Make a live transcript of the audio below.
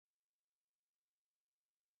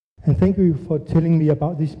And thank you for telling me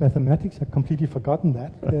about this mathematics. I've completely forgotten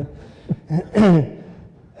that.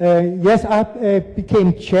 Yes, I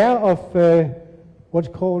became chair of what's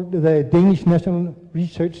called the Danish National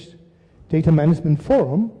Research Data Management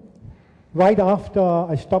Forum right after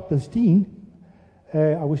I stopped as dean.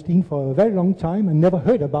 I was dean for a very long time and never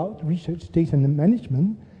heard about research data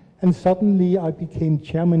management, and suddenly I became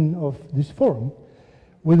chairman of this forum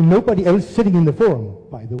with nobody else sitting in the forum,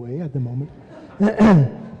 by the way, at the moment.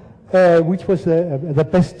 Which was the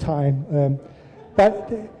best time. But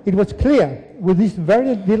it was clear, with this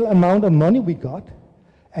very little amount of money we got,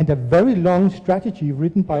 and a very long strategy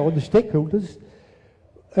written by all the stakeholders,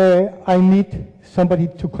 I need somebody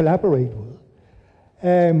to collaborate with.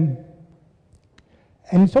 And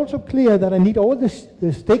it's also clear that I need all the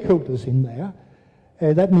stakeholders in there.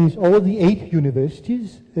 That means all the 8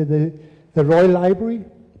 universities, the Royal Library,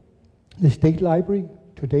 the State Library.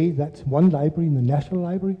 Today that's one library in the National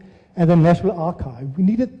Library, and the National Archive. We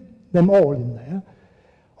needed them all in there.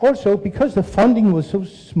 Also, because the funding was so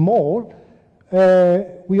small,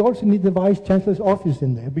 we also need the Vice Chancellor's office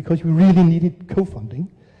in there, because we really needed co-funding.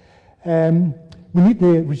 We need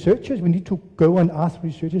the researchers. We need to go and ask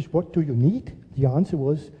researchers, what do you need? The answer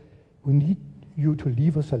was, we need you to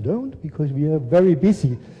leave us alone, because we are very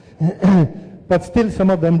busy. But still, some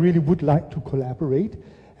of them really would like to collaborate,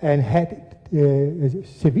 and had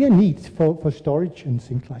severe needs for storage and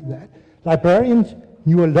things like that. Librarians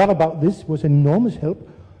knew a lot about this, was enormous help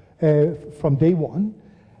from day one.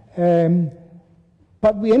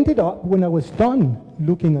 But we ended up, when I was done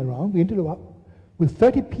looking around, we ended up with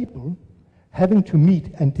 30 people having to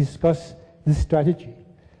meet and discuss this strategy.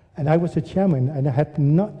 And I was the chairman, and I had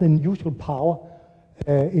not the usual power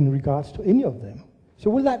in regards to any of them. So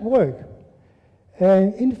will that work?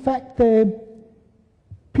 In fact,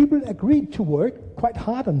 people agreed to work quite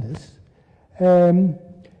hard on this.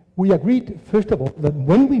 We agreed, first of all, that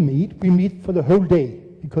when we meet for the whole day,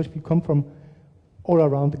 because we come from all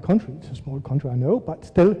around the country. It's a small country, I know, but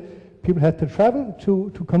still, people had to travel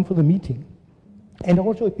to come for the meeting. And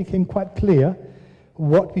also it became quite clear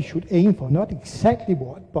what we should aim for. Not exactly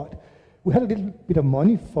what, but we had a little bit of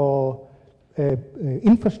money for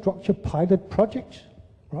infrastructure pilot projects,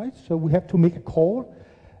 right? So we have to make a call.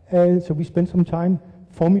 So we spent some time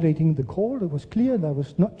formulating the call. It was clear there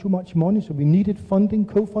was not too much money, so we needed funding,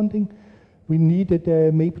 co-funding. We needed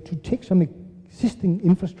maybe to take some existing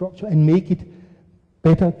infrastructure and make it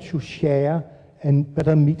better to share and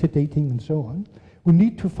better metadating and so on. We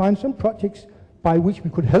need to find some projects by which we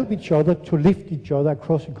could help each other to lift each other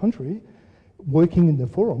across the country, working in the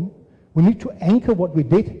forum. We need to anchor what we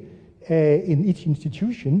did in each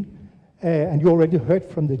institution, and you already heard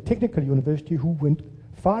from the technical university who went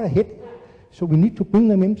far ahead. So we need to bring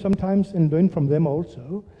them in sometimes and learn from them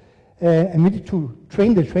also. And we need to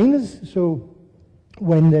train the trainers, so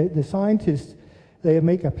when the scientists, they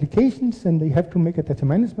make applications and they have to make a data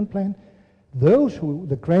management plan, those who,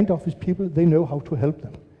 the grant office people, they know how to help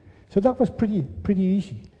them. So that was pretty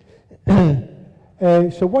easy.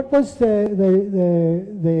 So what was the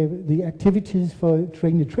activities for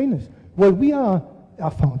training the trainers? Well, we are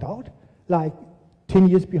found out, like 10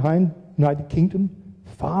 years behind United Kingdom,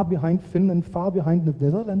 far behind Finland, far behind the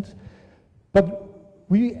Netherlands. But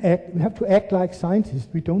we have to act like scientists.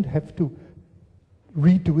 We don't have to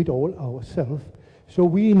redo it all ourselves. So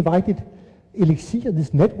we invited Elixir,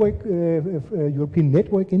 this network, European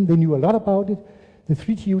network, in. They knew a lot about it. The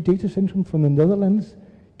 3TU Data Center from the Netherlands,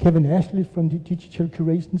 Kevin Ashley from the Digital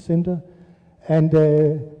Curation Center, and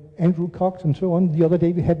Andrew Cox and so on. The other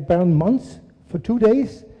day we had Baron Mons for 2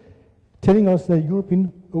 days telling us the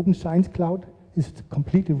European Open Science Cloud is a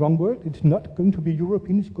completely wrong word. It's not going to be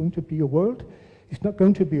European, it's going to be a world. It's not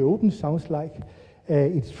going to be open, sounds like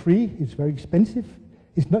it's free, it's very expensive.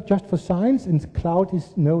 It's not just for science, and cloud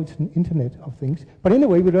is, no, it's an internet of things. But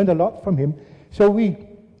anyway, we learned a lot from him. So we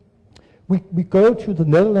go to the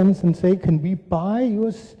Netherlands and say, can we buy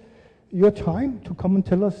your time to come and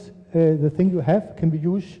tell us the thing you have? Can we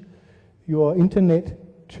use your internet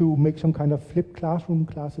to make some kind of flipped classroom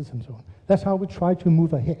classes and so on? That's how we try to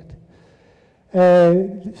move ahead.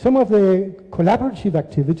 Some of the collaborative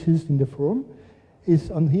activities in the forum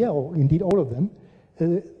is on here, or indeed all of them.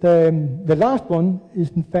 The last one is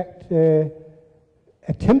in fact a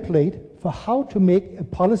template for how to make a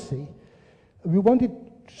policy. We wanted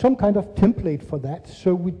some kind of template for that,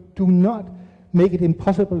 so we do not make it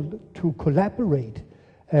impossible to collaborate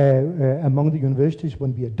among the universities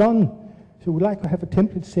when we are done. So we like to have a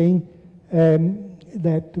template saying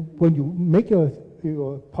that when you make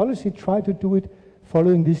your policy, try to do it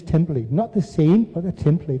following this template. Not the same, but a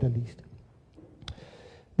template at least.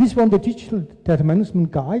 This one, the Digital Data Management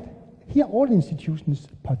Guide. Here all institutions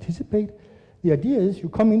participate. The idea is you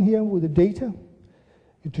come in here with the data,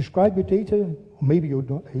 you describe your data, or maybe you're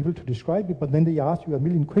not able to describe it, but then they ask you a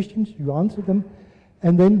million questions, you answer them,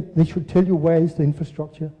 and then they should tell you where is the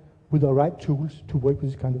infrastructure with the right tools to work with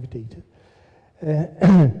this kind of data.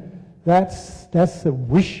 That's a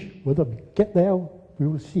wish. Whether we get there, we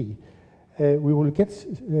will see. We will get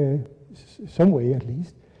some way at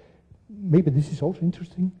least. Maybe this is also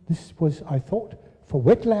interesting. This was, I thought, for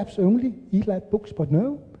wet labs only, e-lab books, but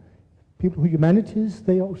no. People who humanities,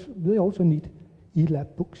 they also need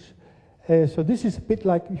e-lab books. So this is a bit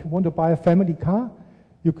like if you want to buy a family car,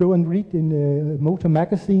 you go and read in a motor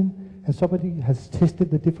magazine, and somebody has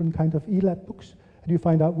tested the different kind of e-lab books, and you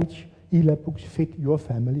find out which e-lab books fit your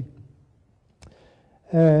family.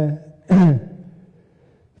 Then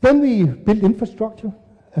we build infrastructure.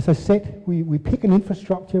 As I said, we pick an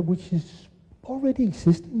infrastructure which is already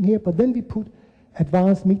existing here, but then we put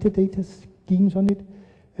advanced metadata schemes on it,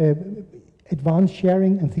 advanced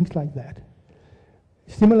sharing and things like that.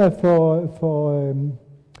 Similar for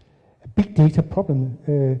a big data problem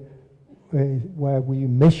where we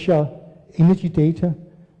measure energy data,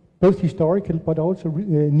 both historical but also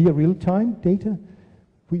near real-time data.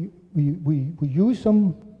 We use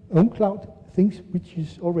some own cloud things which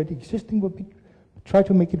is already existing, but we try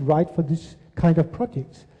to make it right for this kind of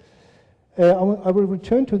projects. I will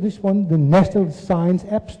return to this one, the National Science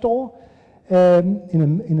App Store,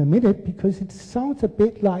 in a minute, because it sounds a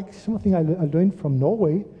bit like something I learned from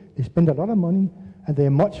Norway. They spend a lot of money and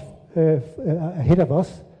they're much ahead of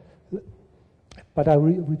us, but I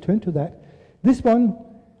will return to that. This one,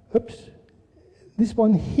 this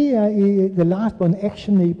one here, is the last one,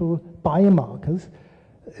 actionable biomarkers.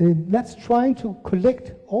 That's trying to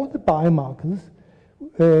collect all the biomarkers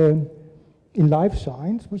in life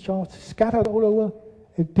science, which are scattered all over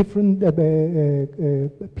different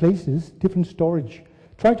places, different storage.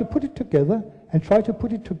 Try to put it together, and try to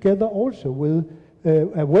put it together also with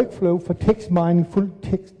a workflow for text mining, full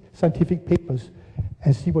text scientific papers,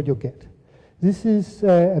 and see what you get. This is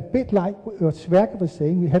a bit like what Sverker was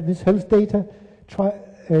saying. We have this health data,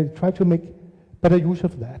 try to make better use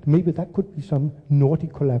of that. Maybe that could be some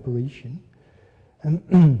Nordic collaboration.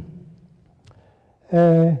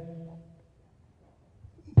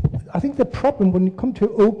 I think the problem when it comes to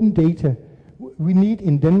open data, we need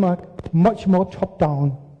in Denmark much more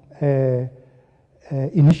top-down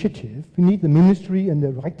initiative. We need the ministry and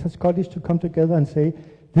the Rectors College to come together and say,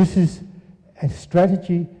 this is a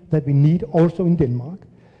strategy that we need also in Denmark,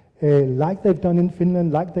 like they've done in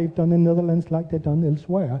Finland, like they've done in Netherlands, like they've done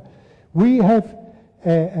elsewhere. We have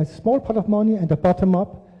a small pot of money and a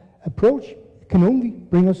bottom-up approach. It can only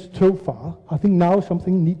bring us so far. I think now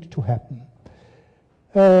something needs to happen.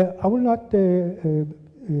 I will not,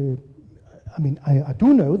 I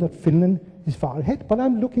do know that Finland is far ahead, but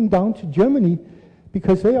I'm looking down to Germany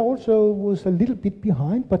because they also was a little bit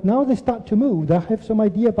behind, but now they start to move. They have some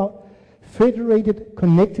idea about federated,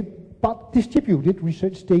 connected, but distributed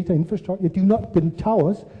research data infrastructure. They do not build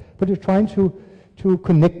towers, but they're trying to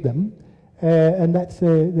connect them. And that's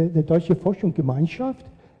the Deutsche Forschungsgemeinschaft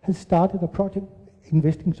has started a project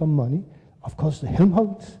investing some money. Of course, the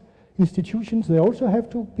Helmholtz institutions, they also have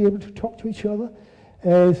to be able to talk to each other.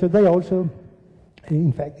 So they also,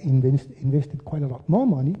 in fact, invested quite a lot more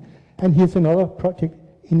money. And here's another project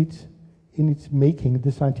in its making.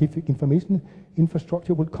 The scientific information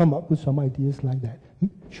infrastructure will come up with some ideas like that.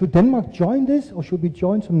 Should Denmark join this, or should we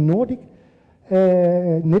join some Nordic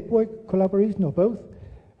network collaboration, or both?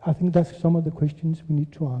 I think that's some of the questions we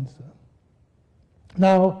need to answer.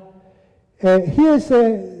 Now, here's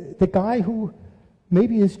the guy who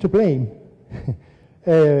maybe is to blame.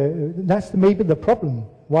 That's maybe the problem,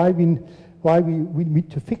 why we need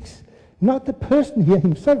to fix. Not the person here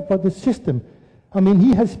himself, but the system. I mean,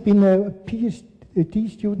 he has been a PhD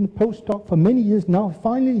student, postdoc for many years now.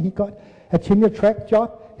 Finally, he got a tenure-track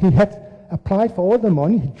job. He had applied for all the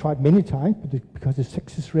money. He tried many times, but because the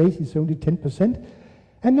success rate is only 10%.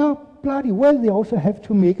 And now, bloody well, they also have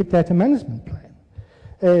to make a data management plan.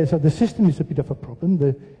 So the system is a bit of a problem.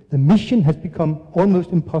 The mission has become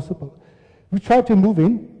almost impossible. We try to move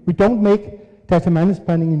in. We don't make data management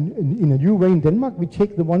planning in a new way in Denmark. We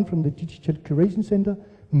take the one from the Digital Curation Center,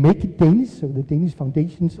 make it Danish, so the Danish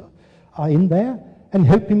foundations are in there, and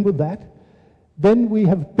helping with that. Then we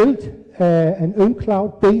have built an own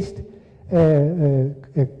cloud-based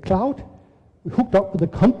cloud, hooked up with a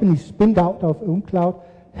company spinned out of own cloud,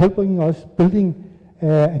 helping us building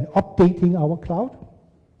and updating our cloud.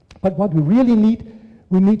 But what we really need,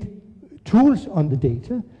 we need tools on the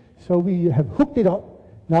data. So we have hooked it up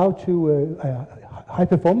now to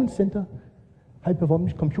high-performance center,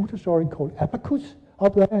 high-performance computer, called Abacus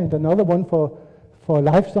up there, and another one for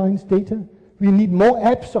life science data. We need more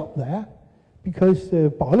apps up there, because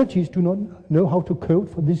biologists do not know how to code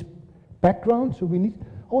for this background, so we need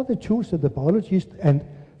all the tools that the biologists and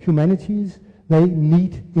humanities, they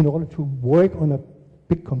need in order to work on a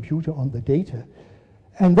big computer on the data.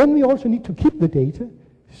 And then we also need to keep the data,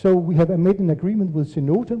 so we have made an agreement with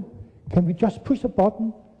Zenotem. Can we just push a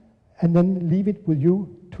button and then leave it with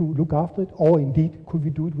you to look after it, or indeed could we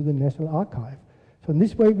do it with the National Archive? So in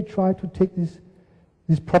this way we try to take this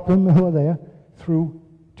problem over there through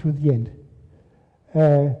to the end.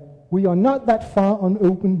 We are not that far on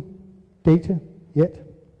open data yet.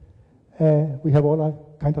 We have all our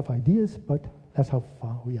kind of ideas, but that's how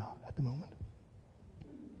far we are at the moment.